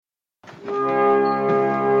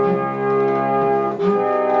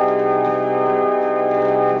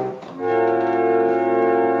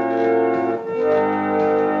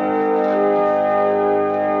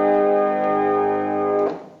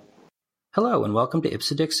Hello, and welcome to Ipse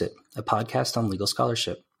Dixit, a podcast on legal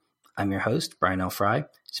scholarship. I'm your host, Brian L. Fry,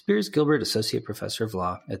 Spears Gilbert Associate Professor of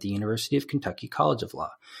Law at the University of Kentucky College of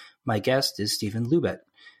Law. My guest is Stephen Loubet,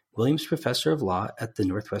 Williams Professor of Law at the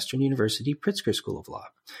Northwestern University Pritzker School of Law.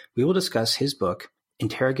 We will discuss his book,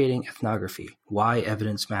 Interrogating Ethnography, Why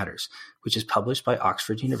Evidence Matters, which is published by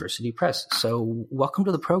Oxford University Press. So welcome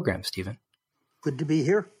to the program, Stephen. Good to be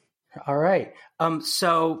here. All right.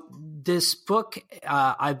 So this book,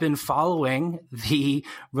 I've been following the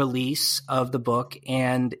release of the book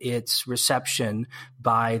and its reception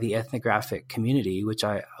by the ethnographic community, which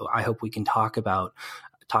I hope we can talk about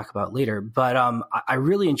later. But I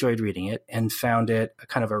really enjoyed reading it and found it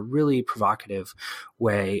kind of a really provocative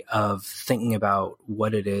way of thinking about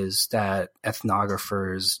what it is that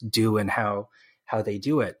ethnographers do and how they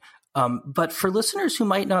do it. But for listeners who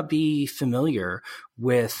might not be familiar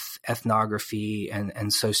with ethnography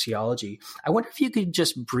and sociology, I wonder if you could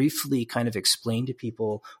just briefly kind of explain to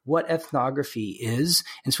people what ethnography is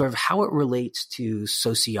and sort of how it relates to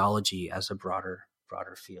sociology as a broader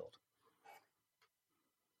field.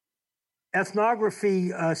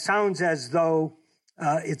 Ethnography sounds as though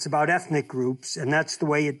it's about ethnic groups, and that's the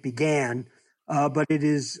way it began. But it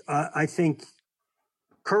is, I think,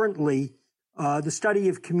 currently the study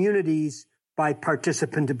of communities by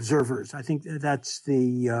participant observers. I think that's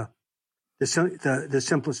the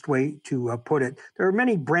simplest way to put it. There are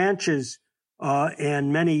many branches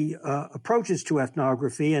and many approaches to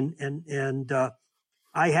ethnography, and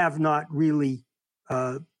I have not really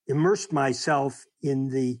immersed myself in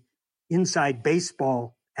the inside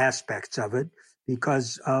baseball aspects of it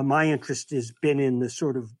because my interest has been in the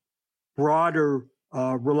sort of broader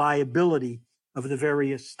reliability of the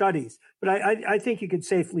various studies. But I think you could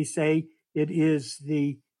safely say it is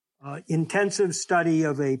the intensive study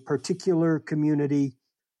of a particular community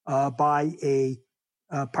by a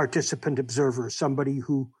participant observer, somebody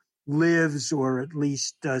who lives or at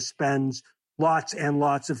least spends lots and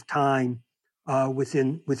lots of time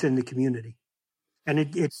within the community. And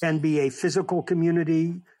it can be a physical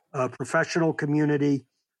community, a professional community,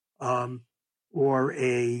 or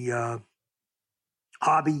a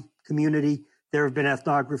hobby community. There have been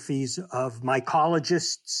ethnographies of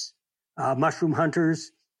mycologists, mushroom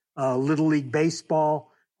hunters, Little League Baseball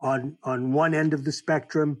on one end of the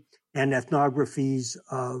spectrum, and ethnographies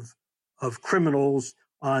of criminals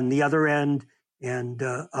on the other end, and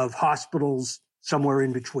of hospitals somewhere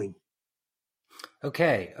in between.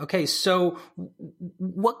 Okay. So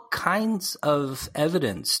what kinds of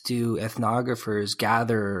evidence do ethnographers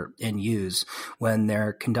gather and use when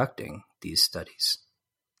they're conducting these studies?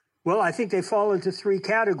 Well, I think they fall into three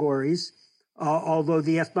categories, although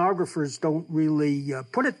the ethnographers don't really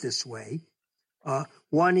put it this way.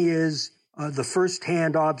 One is the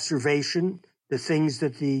first-hand observation, the things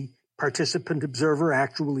that the participant observer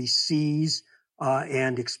actually sees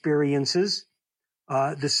and experiences.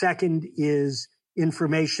 The second is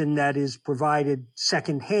information that is provided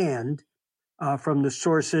secondhand from the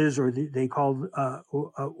sources, or they call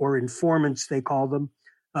or informants, they call them,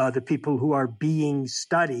 the people who are being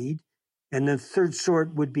studied. And the third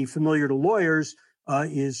sort would be familiar to lawyers,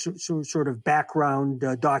 is sort of background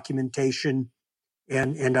documentation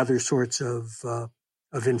and other sorts of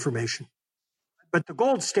information. But the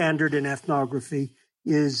gold standard in ethnography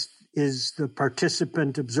is the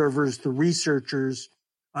participant observers, the researchers,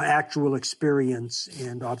 actual experience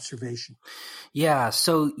and observation. Yeah,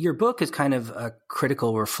 so your book is kind of a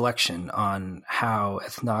critical reflection on how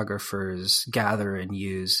ethnographers gather and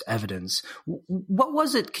use evidence. What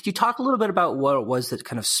was it? Could you talk a little bit about what it was that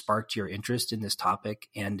kind of sparked your interest in this topic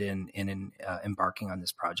and in embarking on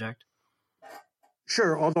this project?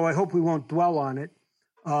 Sure, although I hope we won't dwell on it.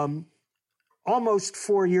 Almost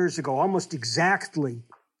 4 years ago, almost exactly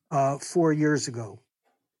 4 years ago,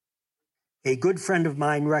 a good friend of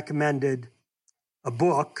mine recommended a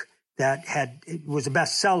book that it was a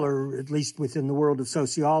bestseller, at least within the world of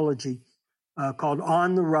sociology, called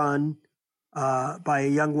On the Run by a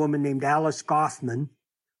young woman named Alice Goffman,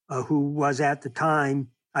 who was at the time,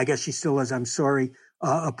 I guess she still is, I'm sorry,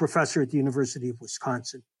 a professor at the University of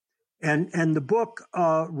Wisconsin. And the book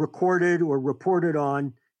recorded or reported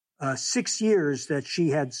on 6 years that she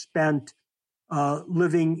had spent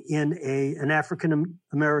living in an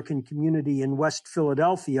African-American community in West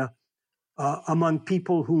Philadelphia among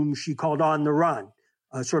people whom she called on the run,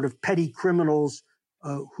 sort of petty criminals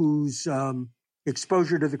whose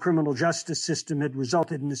exposure to the criminal justice system had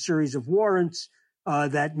resulted in a series of warrants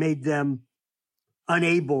that made them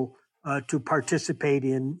unable to participate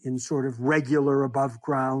in sort of regular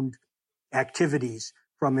above-ground activities,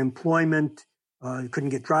 from employment,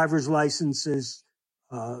 couldn't get driver's licenses,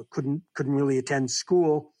 couldn't really attend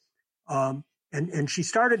school. And she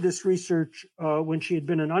started this research when she had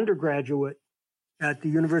been an undergraduate at the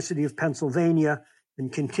University of Pennsylvania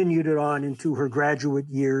and continued it on into her graduate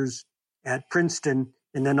years at Princeton,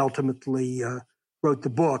 and then ultimately wrote the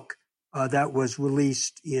book that was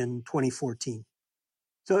released in 2014.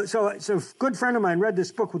 So a good friend of mine read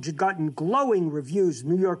this book, which had gotten glowing reviews,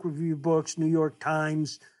 New York Review of Books, New York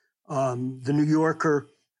Times, The New Yorker,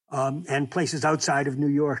 and places outside of New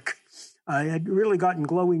York. Had really gotten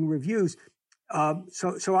glowing reviews.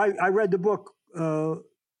 So I read the book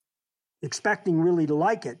expecting really to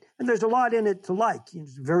like it. And there's a lot in it to like.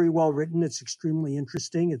 It's very well written. It's extremely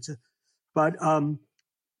interesting.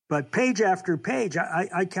 But page after page,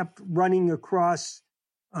 I kept running across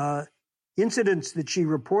incidents that she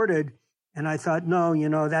reported, and I thought, no,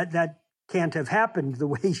 that can't have happened the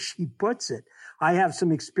way she puts it. I have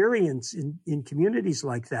some experience in communities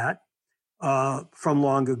like that from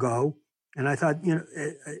long ago, and I thought,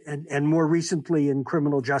 and more recently in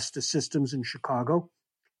criminal justice systems in Chicago,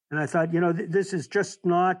 and I thought, this is just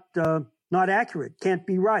not accurate, can't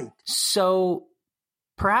be right. So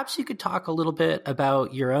perhaps you could talk a little bit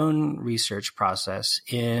about your own research process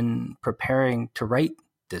in preparing to write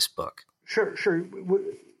this book. Sure.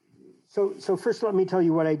 So first, let me tell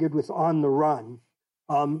you what I did with On the Run,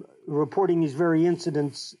 reporting these various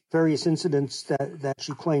incidents that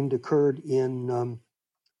she claimed occurred in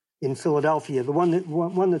Philadelphia. The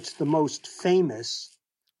one that's the most famous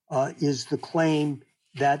is the claim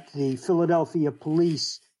that the Philadelphia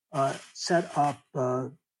police set up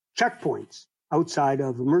checkpoints outside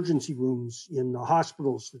of emergency rooms in the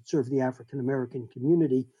hospitals that serve the African American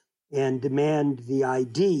community and demand the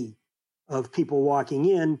ID of people walking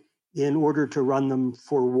in order to run them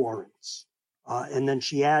for warrants. And then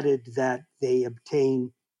she added that they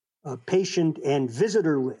obtain patient and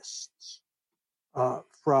visitor lists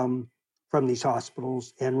from these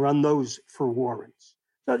hospitals and run those for warrants.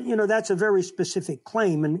 So, that's a very specific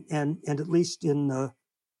claim. And at least in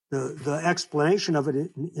the explanation of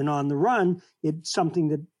it in On the Run, it's something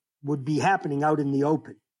that would be happening out in the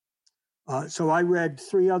open. So I read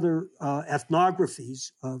 3 other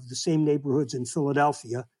ethnographies of the same neighborhoods in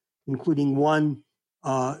Philadelphia, including one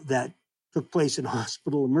that took place in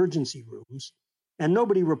hospital emergency rooms, and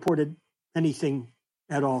nobody reported anything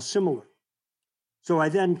at all similar. So I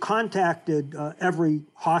then contacted every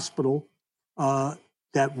hospital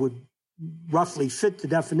that would roughly fit the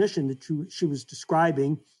definition that she was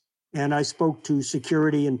describing, and I spoke to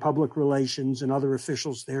security and public relations and other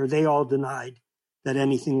officials there. They all denied that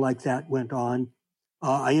anything like that went on.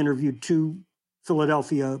 I interviewed 2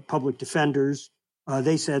 Philadelphia public defenders.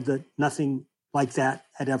 They said that nothing like that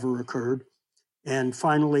had ever occurred. And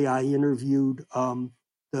finally, I interviewed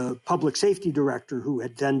the public safety director who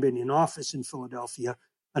had then been in office in Philadelphia,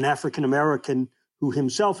 an African-American who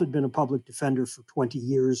himself had been a public defender for 20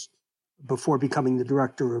 years before becoming the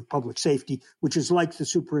director of public safety, which is like the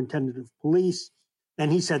superintendent of police.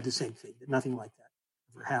 And he said the same thing, that nothing like that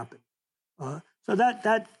ever happened. So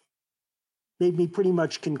that made me pretty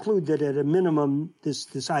much conclude that at a minimum,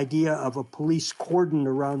 this idea of a police cordon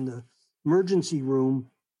around the emergency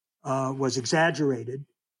room was exaggerated.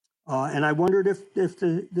 And I wondered if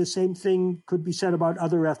the same thing could be said about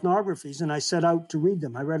other ethnographies, and I set out to read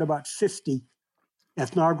them. I read about 50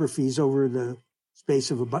 ethnographies over the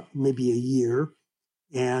space of about maybe a year.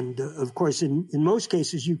 And of course, in most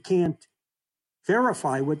cases, you can't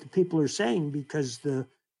verify what the people are saying because the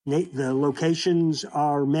locations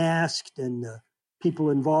are masked and the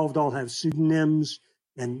people involved all have pseudonyms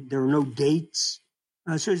and there are no dates.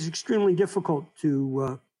 So it's extremely difficult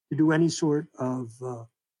to do any sort of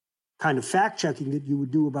kind of fact-checking that you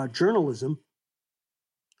would do about journalism.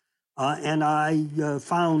 And I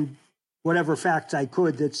found whatever facts I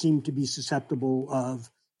could that seemed to be susceptible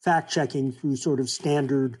of fact-checking through sort of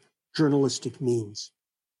standard journalistic means.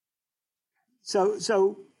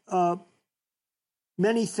 So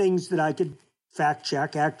many things that I could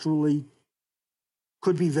fact-check actually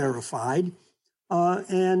could be verified,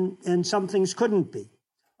 and some things couldn't be.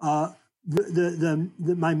 My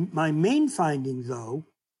main finding, though,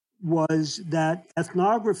 was that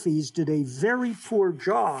ethnographies did a very poor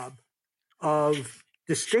job of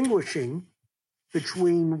distinguishing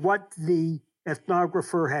between what the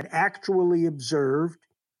ethnographer had actually observed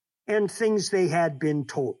and things they had been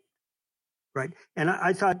told, right? And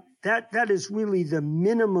I thought that is really the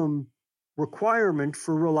minimum requirement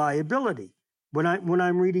for reliability. When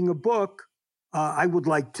I'm reading a book, I would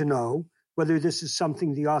like to know whether this is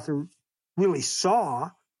something the author really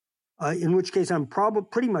saw, in which case I'm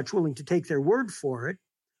pretty much willing to take their word for it,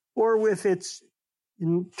 or if it's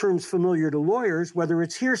in terms familiar to lawyers, whether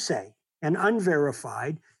it's hearsay and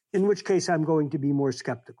unverified, in which case I'm going to be more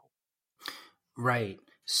skeptical. Right.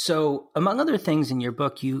 So, among other things in your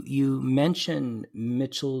book, you mention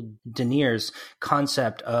Mitchell Denier's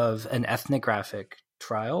concept of an ethnographic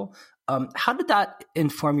trial. How did that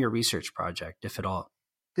inform your research project, if at all?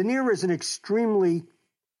 Denier is an extremely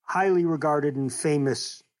highly regarded and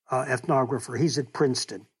famous ethnographer. He's at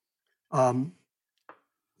Princeton.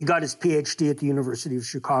 He got his PhD at the University of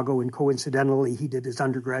Chicago, and coincidentally, he did his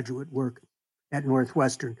undergraduate work at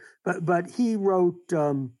Northwestern. But he wrote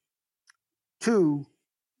two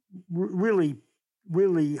really,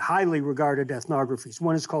 really highly regarded ethnographies.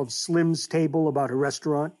 One is called Slim's Table, about a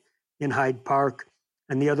restaurant in Hyde Park,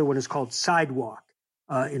 and the other one is called Sidewalk,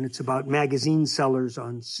 and it's about magazine sellers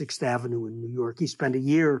on 6th Avenue in New York. He spent a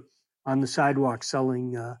year on the sidewalk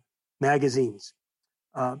selling magazines.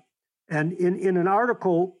 And in an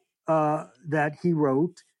article that he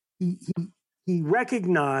wrote, he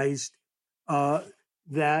recognized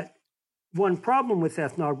that one problem with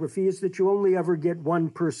ethnography is that you only ever get one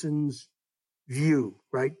person's view,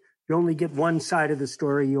 right? You only get one side of the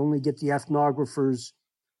story. You only get the ethnographer's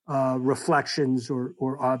reflections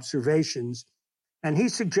or observations. And he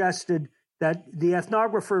suggested that the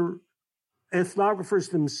ethnographers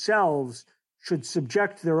themselves should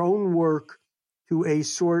subject their own work to a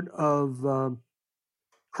sort of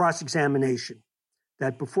cross-examination,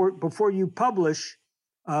 that before you publish,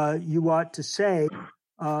 you ought to say,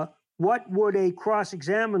 what would a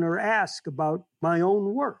cross-examiner ask about my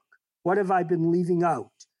own work? What have I been leaving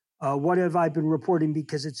out? What have I been reporting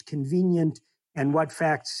because it's convenient? And what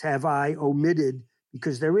facts have I omitted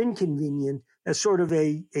because they're inconvenient, as sort of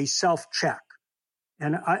a self-check?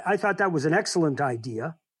 And I thought that was an excellent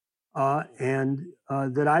idea, and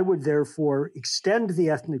that I would therefore extend the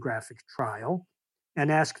ethnographic trial and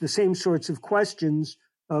ask the same sorts of questions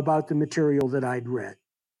about the material that I'd read.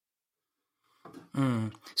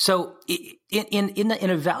 So in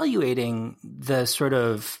evaluating the sort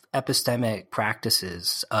of epistemic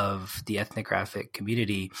practices of the ethnographic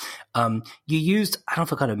community, you used, I don't know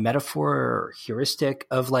if I call it a metaphor or heuristic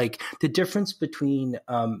of like the difference between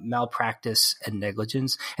malpractice and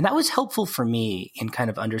negligence. And that was helpful for me in kind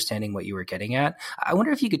of understanding what you were getting at. I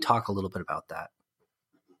wonder if you could talk a little bit about that.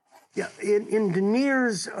 Yeah, in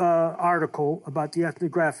Denier's article about the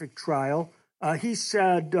ethnographic trial, he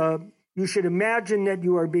said, you should imagine that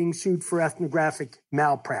you are being sued for ethnographic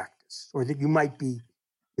malpractice, or that you might be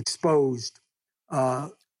exposed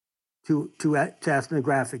to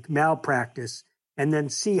ethnographic malpractice, and then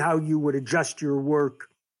see how you would adjust your work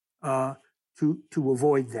to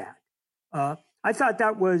avoid that. I thought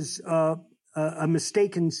that was a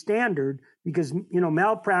mistaken standard because,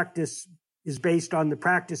 malpractice is based on the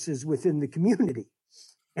practices within the community.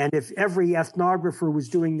 And if every ethnographer was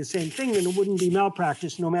doing the same thing, then it wouldn't be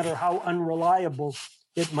malpractice, no matter how unreliable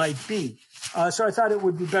it might be. So I thought it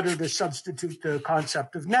would be better to substitute the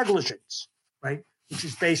concept of negligence, right, which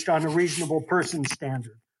is based on a reasonable person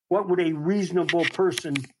standard. What would a reasonable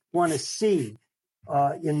person want to see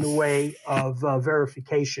in the way of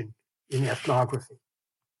verification in ethnography?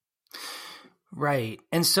 Right.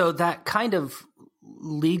 And so that kind of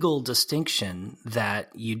legal distinction that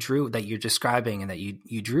you're describing and that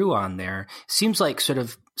you drew on there seems like sort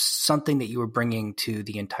of something that you were bringing to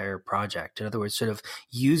the entire project. In other words, sort of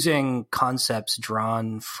using concepts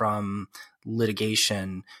drawn from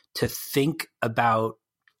litigation to think about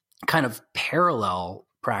kind of parallel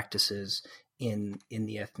practices in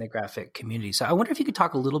the ethnographic community. So I wonder if you could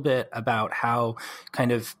talk a little bit about how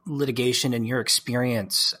kind of litigation and your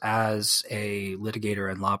experience as a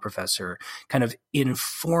litigator and law professor kind of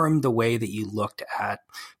informed the way that you looked at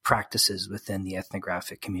practices within the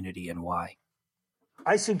ethnographic community and why.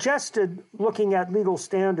 I suggested looking at legal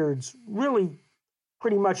standards really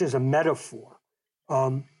pretty much as a metaphor.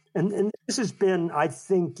 And this has been, I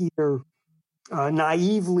think, either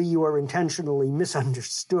naively or intentionally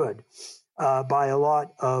misunderstood by a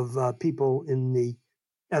lot of people in the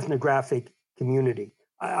ethnographic community.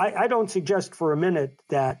 I don't suggest for a minute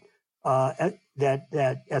that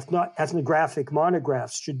ethnographic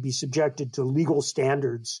monographs should be subjected to legal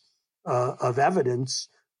standards of evidence,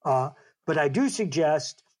 but I do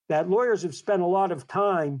suggest that lawyers have spent a lot of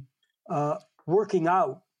time working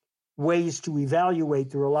out ways to evaluate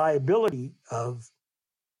the reliability of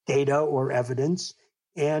data or evidence,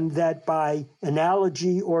 and that by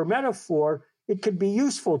analogy or metaphor, it could be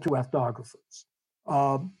useful to ethnographers.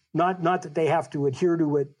 Not that they have to adhere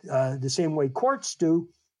to it the same way courts do,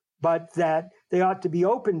 but that they ought to be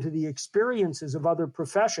open to the experiences of other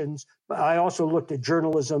professions. I also looked at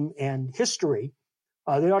journalism and history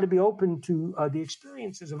They ought to be open to the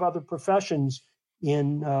experiences of other professions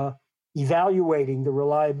in evaluating the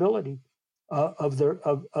reliability of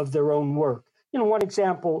their own work. One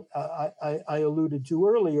example I alluded to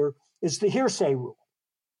earlier is the hearsay rule.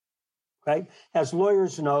 Right? As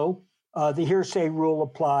lawyers know, the hearsay rule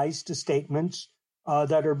applies to statements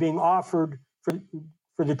that are being offered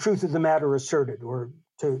for the truth of the matter asserted, or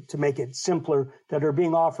to make it simpler, that are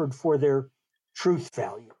being offered for their truth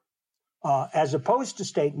value, as opposed to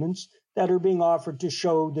statements that are being offered to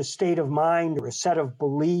show the state of mind or a set of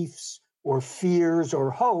beliefs or fears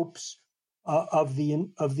or hopes of the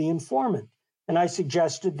informant. And I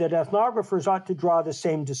suggested that ethnographers ought to draw the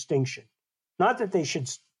same distinction. Not that they should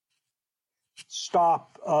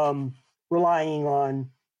stop relying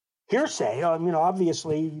on hearsay.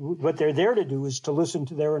 Obviously, what they're there to do is to listen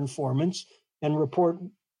to their informants and report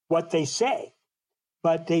what they say.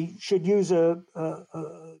 But they should use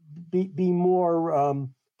be more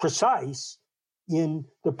precise in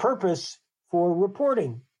the purpose for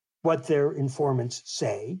reporting what their informants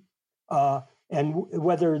say, and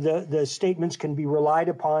whether the statements can be relied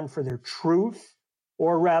upon for their truth,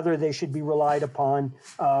 or rather they should be relied upon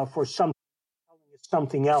for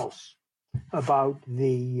something else about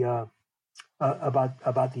the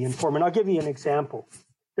informant. I'll give you an example.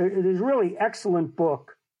 There's a really excellent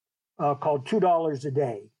book called $2 a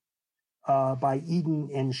Day by Eden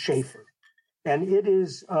and Schaefer. And it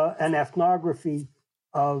is an ethnography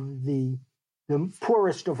of the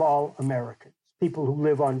poorest of all Americans, people who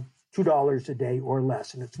live on $2 a day or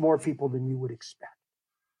less. And it's more people than you would expect.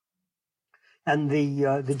 And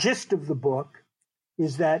the gist of the book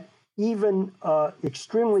is that even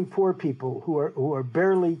extremely poor people who are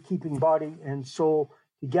barely keeping body and soul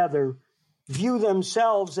together view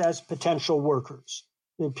themselves as potential workers.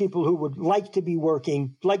 They're people who would like to be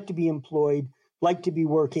working, like to be employed, like to be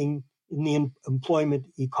working in the employment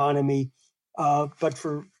economy, but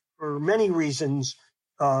for many reasons,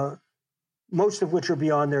 most of which are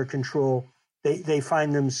beyond their control, they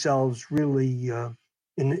find themselves really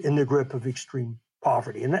in the grip of extreme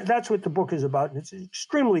poverty. And that's what the book is about. And it's an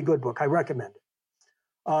extremely good book. I recommend it.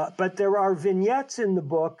 But there are vignettes in the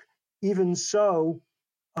book, even so,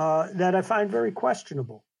 that I find very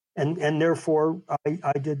questionable. And therefore,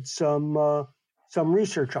 I did some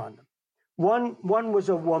research on them. One was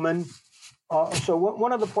a woman. So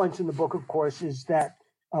one of the points in the book, of course, is that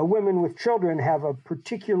women with children have a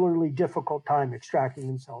particularly difficult time extracting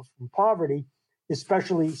themselves from poverty,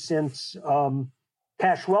 especially since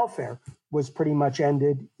cash welfare was pretty much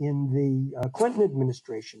ended in the Clinton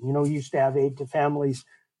administration. You used to have aid to families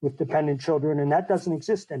with dependent children, and that doesn't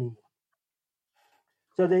exist anymore.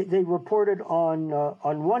 So they reported on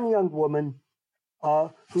one young woman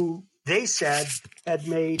who they said had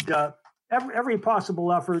made every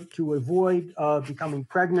possible effort to avoid becoming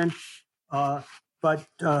pregnant, but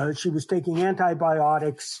she was taking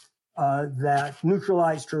antibiotics that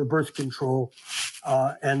neutralized her birth control,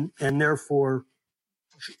 and therefore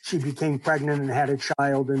she became pregnant and had a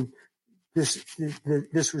child, and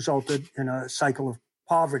this resulted in a cycle of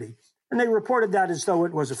poverty. And they reported that as though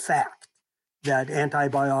it was a fact that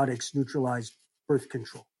antibiotics neutralized birth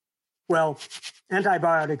control. Well,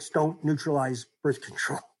 antibiotics don't neutralize birth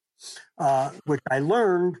control, which I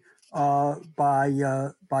learned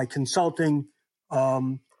by consulting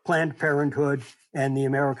Planned Parenthood and the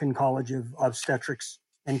American College of Obstetrics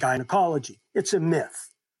and Gynecology. It's a myth.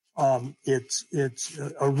 It's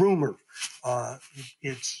a rumor.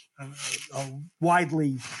 It's a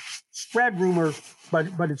widely spread rumor,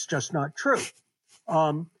 but it's just not true.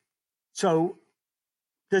 So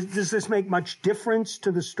does this make much difference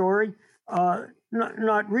to the story?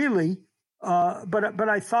 Not really. But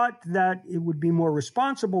I thought that it would be more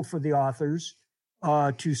responsible for the authors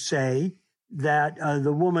to say that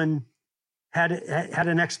the woman had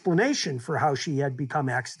an explanation for how she had become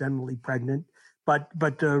accidentally pregnant,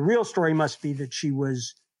 but the real story must be that she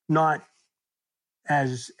was not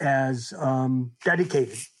as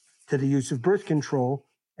dedicated to the use of birth control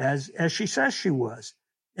as she says she was.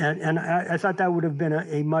 And I thought that would have been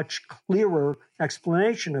a much clearer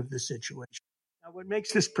explanation of the situation. Now, what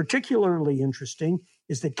makes this particularly interesting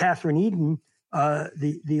is that Catherine Eden,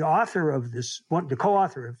 the author of this, the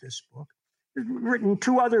co-author of this book, has written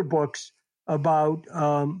two other books about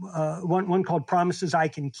one called Promises I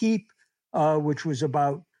Can Keep, which was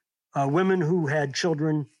about women who had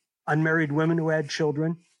children, unmarried women who had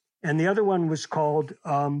children. And the other one was called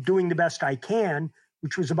Doing the Best I Can,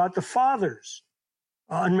 which was about the fathers,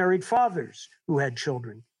 unmarried fathers who had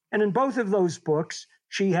children. And in both of those books,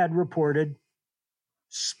 she had reported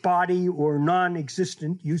spotty or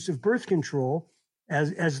non-existent use of birth control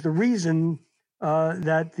as the reason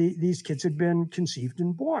that these kids had been conceived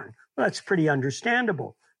and born. Well, that's pretty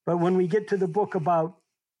understandable. But when we get to the book about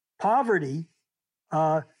poverty,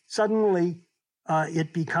 suddenly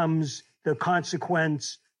it becomes the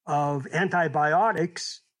consequence of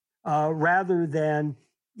antibiotics rather than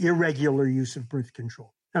irregular use of birth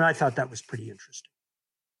control. And I thought that was pretty interesting.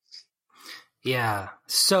 Yeah.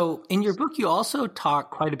 So in your book, you also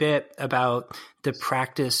talk quite a bit about the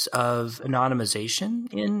practice of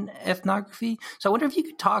anonymization in ethnography. So I wonder if you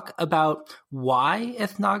could talk about why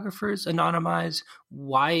ethnographers anonymize,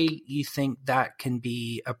 why you think that can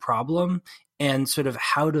be a problem, and sort of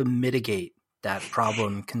how to mitigate that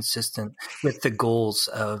problem consistent with the goals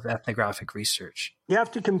of ethnographic research. You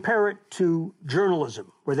have to compare it to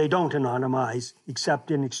journalism, where they don't anonymize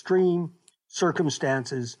except in extreme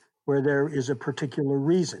circumstances where there is a particular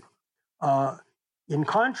reason. In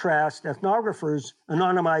contrast, ethnographers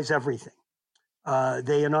anonymize everything.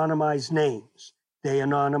 They anonymize names. They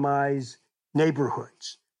anonymize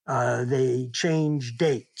neighborhoods. They change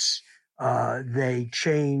dates. They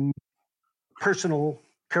change personal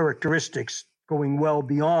characteristics going well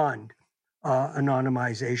beyond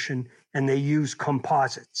anonymization, and they use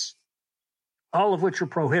composites, all of which are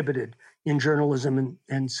prohibited in journalism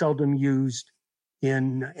and seldom used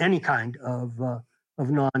in any kind of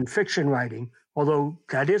nonfiction writing, although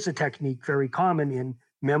that is a technique very common in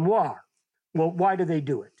memoir. Well, why do they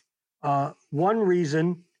do it? One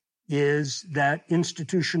reason is that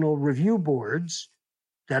institutional review boards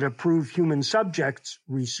that approve human subjects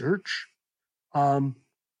research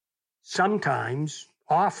sometimes,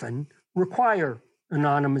 often, require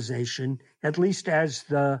anonymization, at least as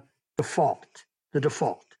the default.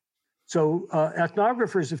 So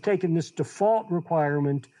ethnographers have taken this default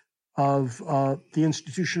requirement of the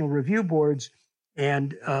institutional review boards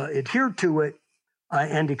and adhered to it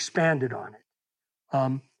and expanded on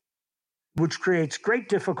it, which creates great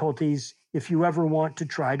difficulties if you ever want to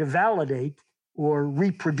try to validate or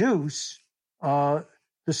reproduce the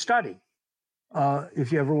study.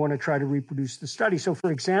 If you ever want to try to reproduce the study. So,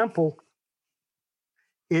 for example,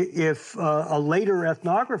 if a later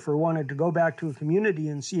ethnographer wanted to go back to a community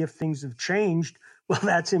and see if things have changed, well,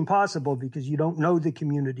 that's impossible because you don't know the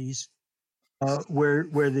communities where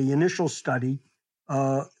the initial study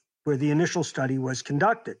was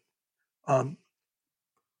conducted. The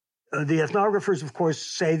ethnographers, of course,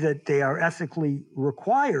 say that they are ethically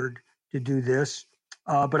required to do this,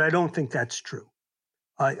 but I don't think that's true.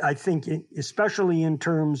 I think, especially in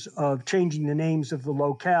terms of changing the names of the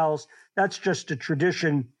locales, that's just a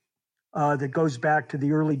tradition that goes back to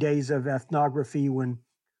the early days of ethnography when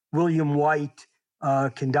William White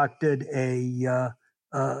conducted a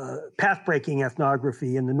path-breaking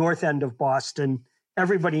ethnography in the north end of Boston.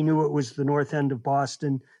 Everybody knew it was the north end of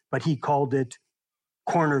Boston, but he called it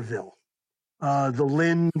Cornerville. The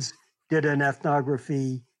Linds did an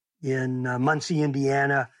ethnography in Muncie,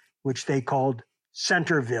 Indiana, which they called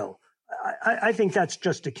Centerville. I think that's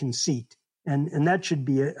just a conceit, and that should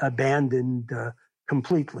be abandoned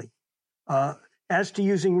completely. As to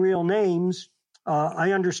using real names,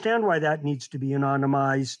 I understand why that needs to be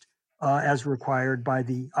anonymized as required by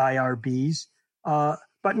the IRBs,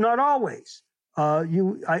 but not always.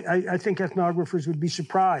 I think ethnographers would be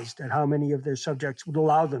surprised at how many of their subjects would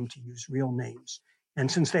allow them to use real names.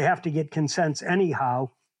 And since they have to get consents anyhow,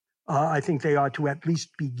 I think they ought to at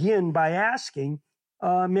least begin by asking,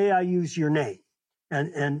 may I use your name?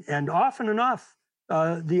 And often enough,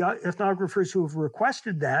 the ethnographers who have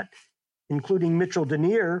requested that, including Mitchell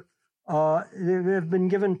Denier, they have been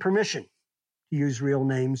given permission to use real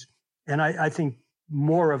names. And I think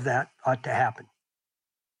more of that ought to happen.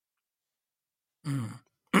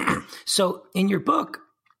 So in your book,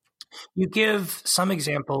 you give some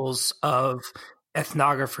examples of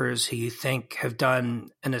ethnographers who you think have done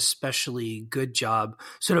an especially good job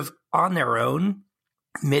sort of on their own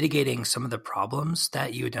mitigating some of the problems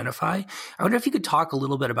that you identify. I wonder if you could talk a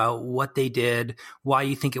little bit about what they did, why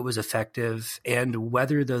you think it was effective, and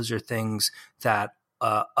whether those are things that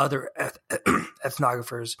other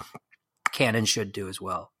ethnographers can and should do as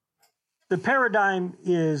well. The paradigm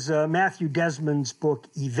is Matthew Desmond's book,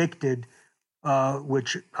 Evicted,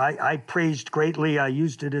 which I praised greatly. I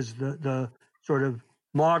used it as the sort of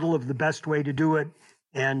model of the best way to do it.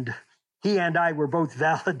 And he and I were both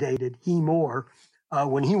validated, he more,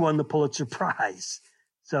 when he won the Pulitzer Prize.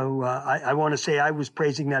 So I want to say I was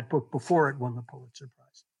praising that book before it won the Pulitzer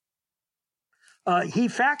Prize. He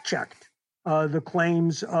fact-checked the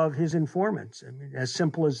claims of his informants. I mean, as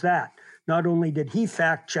simple as that. Not only did he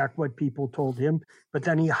fact-check what people told him, but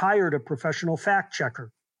then he hired a professional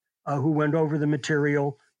fact-checker who went over the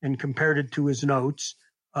material and compared it to his notes.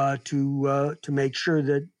 to make sure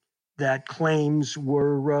that claims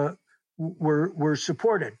were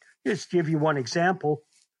supported. Just to give you one example,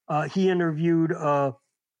 he interviewed a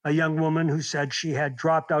young woman who said she had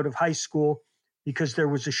dropped out of high school because there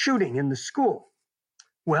was a shooting in the school.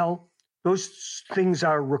 Well, those things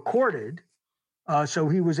are recorded, so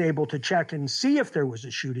he was able to check and see if there was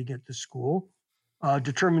a shooting at the school,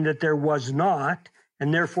 determined that there was not,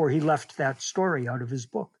 and therefore he left that story out of his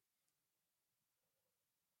book.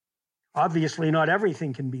 Obviously, not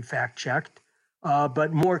everything can be fact-checked,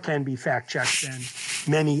 but more can be fact-checked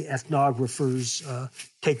than many ethnographers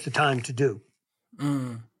take the time to do.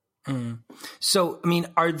 So, I mean,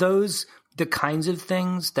 are those the kinds of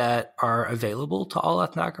things that are available to all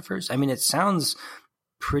ethnographers? I mean, it sounds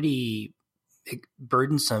pretty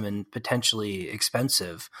burdensome and potentially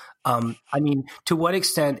expensive. I mean, to what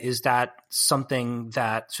extent is that something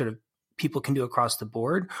that sort of people can do across the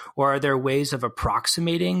board, or are there ways of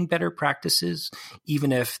approximating better practices,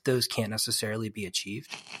 even if those can't necessarily be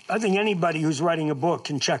achieved? I think anybody who's writing a book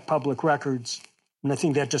can check public records, and I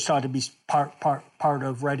think that just ought to be part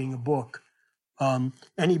of writing a book.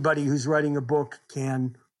 Anybody who's writing a book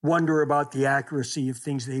can wonder about the accuracy of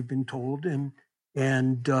things they've been told, and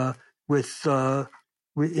in the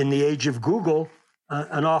age of Google,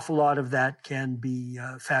 an awful lot of that can be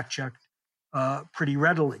fact-checked pretty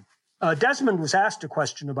readily. Desmond was asked a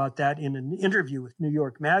question about that in an interview with New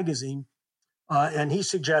York Magazine, and he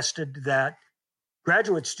suggested that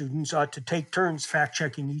graduate students ought to take turns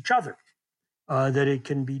fact-checking each other, that it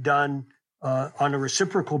can be done on a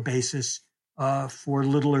reciprocal basis for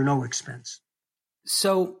little or no expense.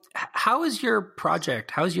 So how has your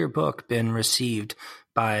book been received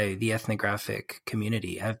by the ethnographic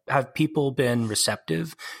community? Have people been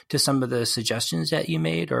receptive to some of the suggestions that you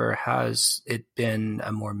made, or has it been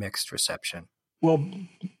a more mixed reception? Well,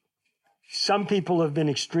 some people have been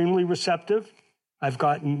extremely receptive. I've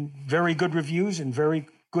gotten very good reviews and very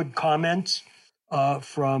good comments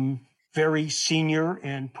from very senior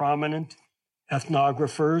and prominent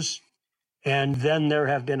ethnographers. And then there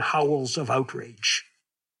have been howls of outrage.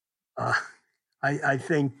 I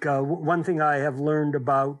think one thing I have learned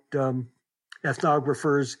about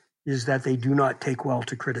ethnographers is that they do not take well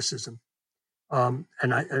to criticism. And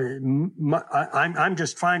I'm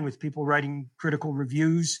just fine with people writing critical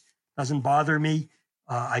reviews. Doesn't bother me.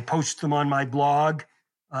 I post them on my blog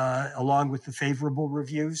along with the favorable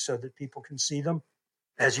reviews so that people can see them,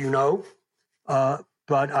 as you know.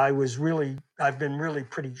 But I've been really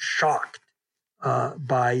pretty shocked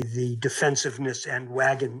by the defensiveness and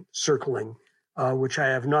wagon circling, which I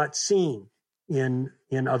have not seen in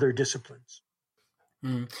other disciplines.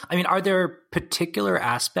 I mean, are there particular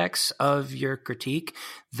aspects of your critique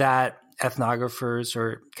that ethnographers,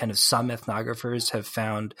 or kind of some ethnographers, have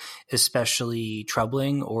found especially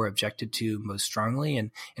troubling or objected to most strongly? And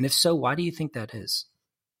if so, why do you think that is?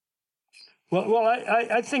 Well,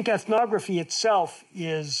 I think ethnography itself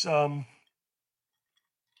is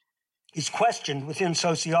questioned within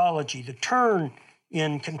sociology. The turn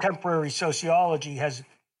in contemporary sociology has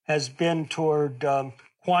been toward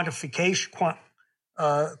quantification,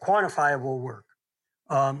 quantifiable work.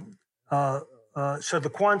 So the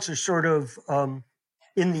quants are sort of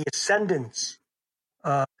in the ascendance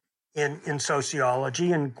in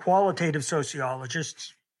sociology, and qualitative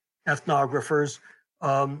sociologists, ethnographers,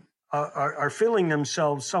 are feeling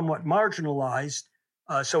themselves somewhat marginalized.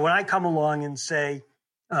 So when I come along and say,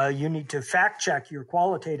 you need to fact check your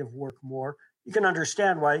qualitative work more, you can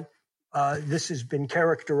understand why this has been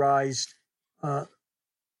characterized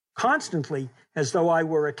constantly as though I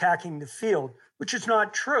were attacking the field, which is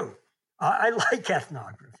not true. I like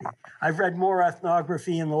ethnography. I've read more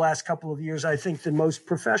ethnography in the last couple of years, I think, than most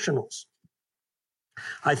professionals.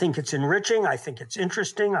 I think it's enriching. I think it's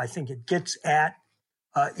interesting. I think it gets at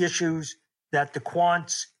issues that the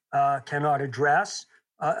quants cannot address.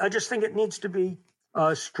 I just think it needs to be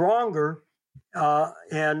stronger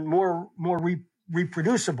and more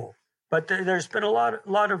reproducible. But there's been a lot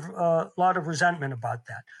of resentment about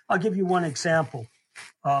that. I'll give you one example.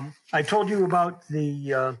 I told you about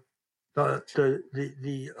the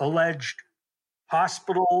alleged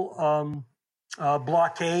hospital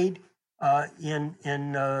blockade in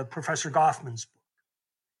Professor Goffman's book,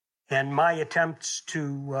 and my attempts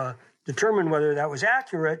to determine whether that was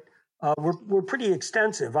accurate were pretty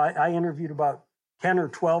extensive. I interviewed about 10 or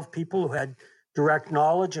 12 people who had direct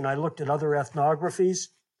knowledge, and I looked at other ethnographies.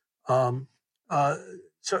 So I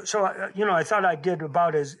thought I did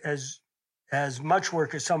about as much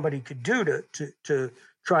work as somebody could do to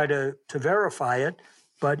try to verify it.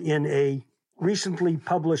 But in a recently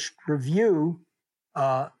published review,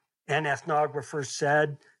 and ethnographers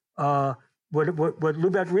said, what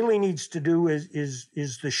Lubet really needs to do is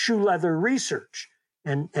the shoe leather research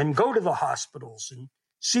and go to the hospitals and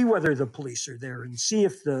see whether the police are there and see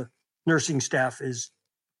if the nursing staff is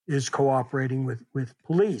cooperating with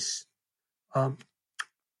police.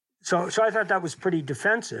 So I thought that was pretty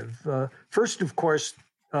defensive. First, of course,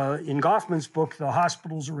 in Goffman's book, the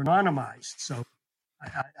hospitals are anonymized, so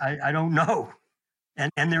I don't know,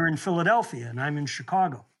 and they're in Philadelphia, and I'm in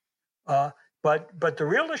Chicago. But the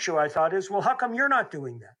real issue, I thought, is, well, how come you're not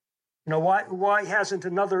doing that? Why hasn't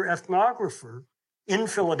another ethnographer in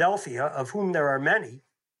Philadelphia, of whom there are many,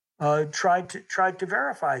 tried to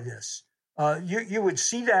verify this? You would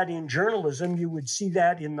see that in journalism. You would see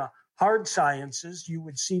that in the hard sciences. You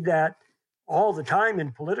would see that all the time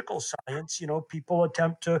in political science. People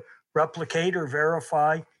attempt to replicate or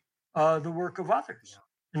verify the work of others.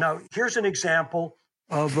 Now, here's an example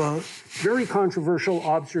of a very controversial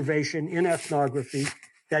observation in ethnography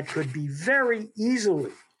that could be very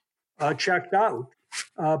easily checked out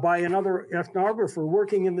by another ethnographer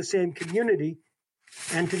working in the same community.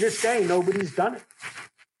 And to this day, nobody's done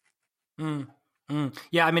it.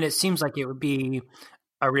 Yeah, I mean, it seems like it would be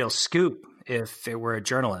a real scoop if it were a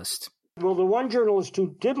journalist. Well, the one journalist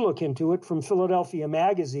who did look into it from Philadelphia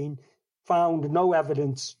Magazine found no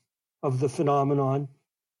evidence of the phenomenon,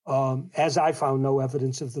 as I found no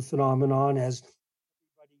evidence of the phenomenon, as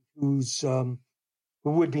everybody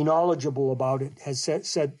who would be knowledgeable about it has said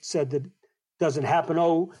that it doesn't happen.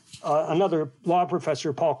 Another law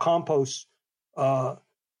professor, Paul Campos,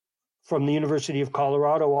 from the University of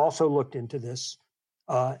Colorado, also looked into this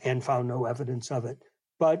and found no evidence of it.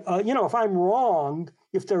 But, if I'm wrong,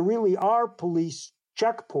 if there really are police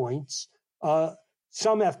checkpoints,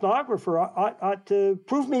 some ethnographer ought to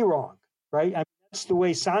prove me wrong, right? I mean, that's the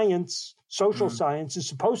way social science is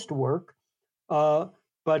supposed to work,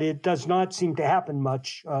 but it does not seem to happen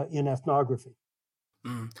much in ethnography.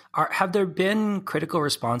 Have there been critical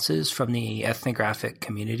responses from the ethnographic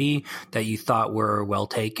community that you thought were well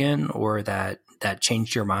taken or that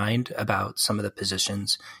changed your mind about some of the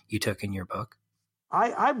positions you took in your book?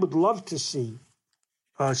 I would love to see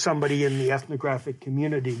somebody in the ethnographic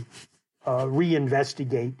community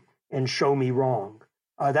reinvestigate and show me wrong.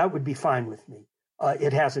 That would be fine with me.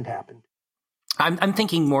 It hasn't happened. I'm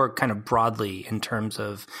thinking more kind of broadly in terms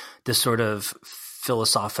of the sort of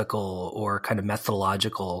philosophical or kind of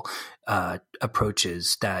methodological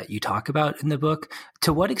approaches that you talk about in the book.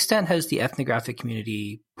 To what extent has the ethnographic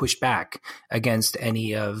community pushed back against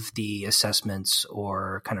any of the assessments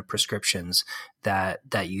or kind of prescriptions that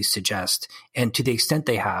you suggest? And to the extent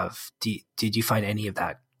they have, did you find any of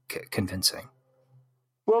that convincing?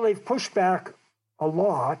 Well, they've pushed back a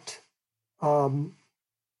lot.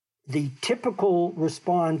 The typical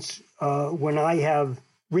response when I have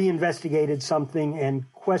reinvestigated something and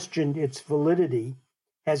questioned its validity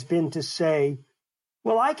has been to say,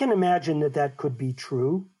 well, I can imagine that could be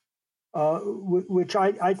true, which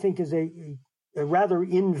I think is a rather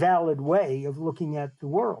invalid way of looking at the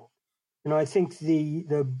world. I think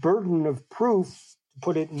the burden of proof, to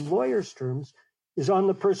put it in lawyers' terms, is on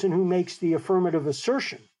the person who makes the affirmative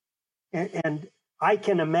assertion. And I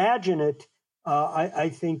can imagine it, I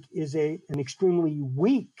think, is an extremely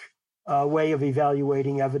weak way of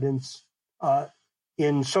evaluating evidence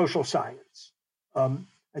in social science.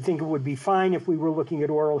 I think it would be fine if we were looking at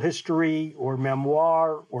oral history or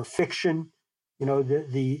memoir or fiction.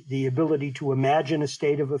 The ability to imagine a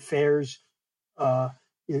state of affairs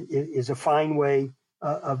is a fine way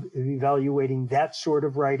of evaluating that sort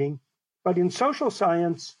of writing. But in social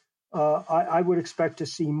science, I would expect to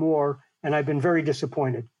see more, and I've been very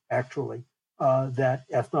disappointed, actually, that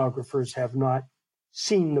ethnographers have not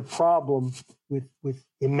seen the problem with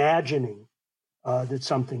imagining that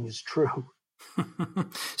something is true.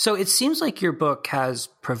 So it seems like your book has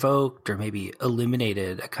provoked or maybe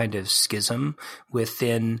illuminated a kind of schism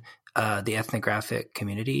within the ethnographic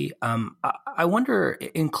community. I wonder,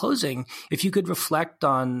 in closing, if you could reflect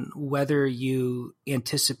on whether you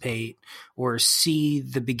anticipate or see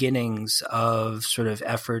the beginnings of sort of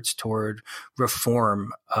efforts toward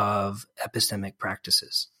reform of epistemic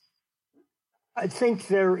practices. I think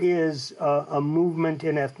there is a movement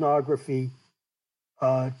in ethnography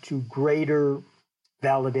to greater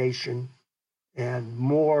validation and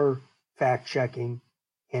more fact-checking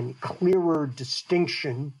and clearer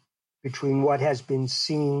distinction between what has been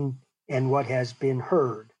seen and what has been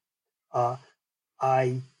heard.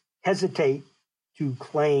 I hesitate to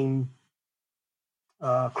claim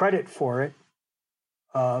credit for it,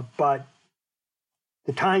 but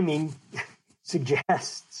the timing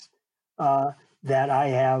suggests that I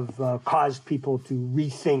have caused people to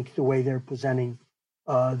rethink the way they're presenting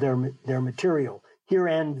their material. Here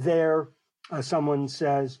and there, someone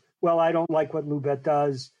says, "Well, I don't like what Loubet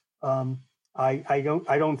does. I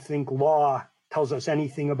don't think law tells us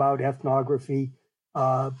anything about ethnography,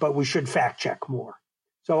 but we should fact check more."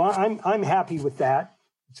 So I'm happy with that.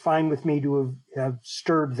 It's fine with me to have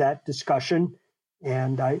stirred that discussion,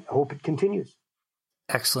 and I hope it continues.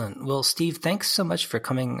 Excellent. Well, Steve, thanks so much for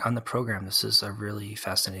coming on the program. This is a really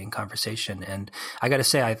fascinating conversation. And I got to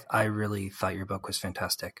say, I really thought your book was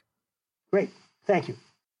fantastic. Great. Thank you.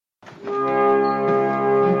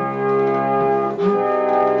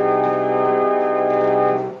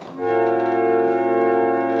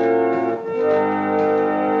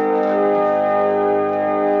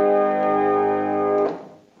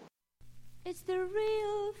 It's the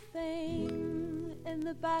real thing in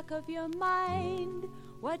the back of your mind.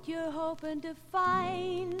 What you're hoping to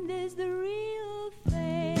find is the real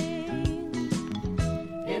thing.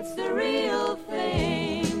 It's the real thing.